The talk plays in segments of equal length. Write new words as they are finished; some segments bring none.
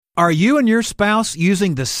Are you and your spouse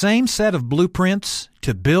using the same set of blueprints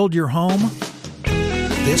to build your home?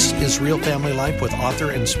 This is Real Family Life with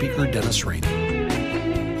author and speaker Dennis Rainey.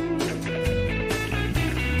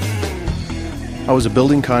 I was a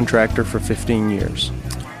building contractor for 15 years.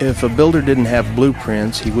 If a builder didn't have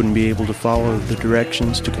blueprints, he wouldn't be able to follow the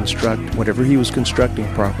directions to construct whatever he was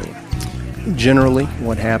constructing properly. Generally,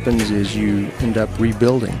 what happens is you end up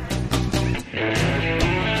rebuilding.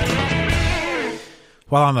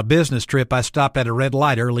 While on a business trip, I stopped at a red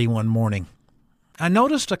light early one morning. I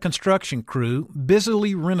noticed a construction crew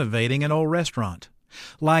busily renovating an old restaurant.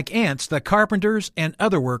 Like ants, the carpenters and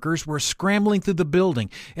other workers were scrambling through the building,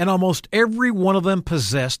 and almost every one of them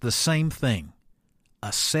possessed the same thing: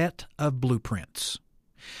 a set of blueprints.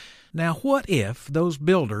 Now, what if those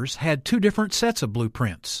builders had two different sets of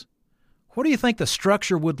blueprints? What do you think the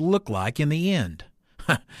structure would look like in the end?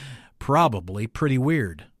 Probably pretty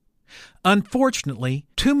weird. Unfortunately,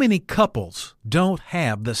 too many couples don't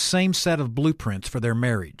have the same set of blueprints for their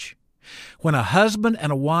marriage. When a husband and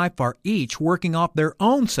a wife are each working off their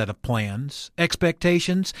own set of plans,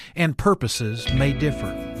 expectations, and purposes may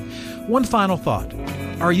differ. One final thought.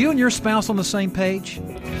 Are you and your spouse on the same page?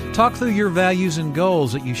 Talk through your values and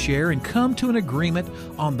goals that you share and come to an agreement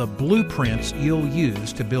on the blueprints you'll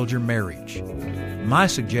use to build your marriage. My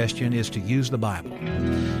suggestion is to use the Bible.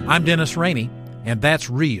 I'm Dennis Rainey, and that's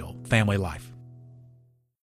Real Family Life.